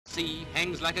Sea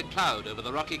hangs like a cloud over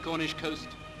the rocky Cornish coast,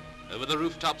 over the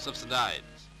rooftops of St.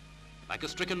 Ives. Like a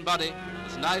stricken body, the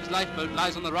St. Ives lifeboat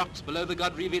lies on the rocks below the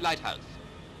Godrevy lighthouse.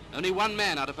 Only one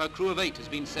man out of her crew of 8 has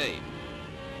been saved.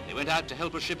 They went out to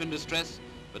help a ship in distress,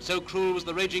 but so cruel was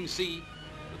the raging sea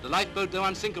that the lifeboat, though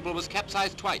unsinkable, was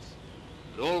capsized twice.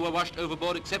 But all were washed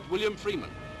overboard except William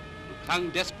Freeman, who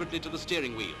clung desperately to the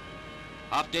steering wheel.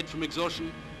 Half dead from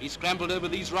exhaustion, he scrambled over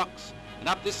these rocks and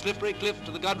up this slippery cliff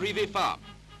to the Godrevy farm.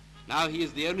 Now he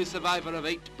is the only survivor of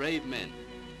 8 brave men.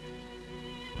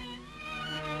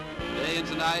 Today in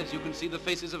St. Ives you can see the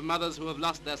faces of mothers who have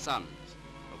lost their sons,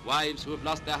 of wives who have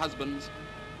lost their husbands,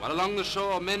 while along the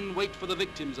shore men wait for the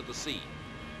victims of the sea.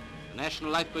 The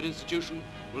National Lifeboat Institution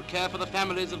will care for the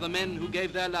families of the men who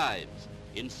gave their lives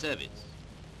in service.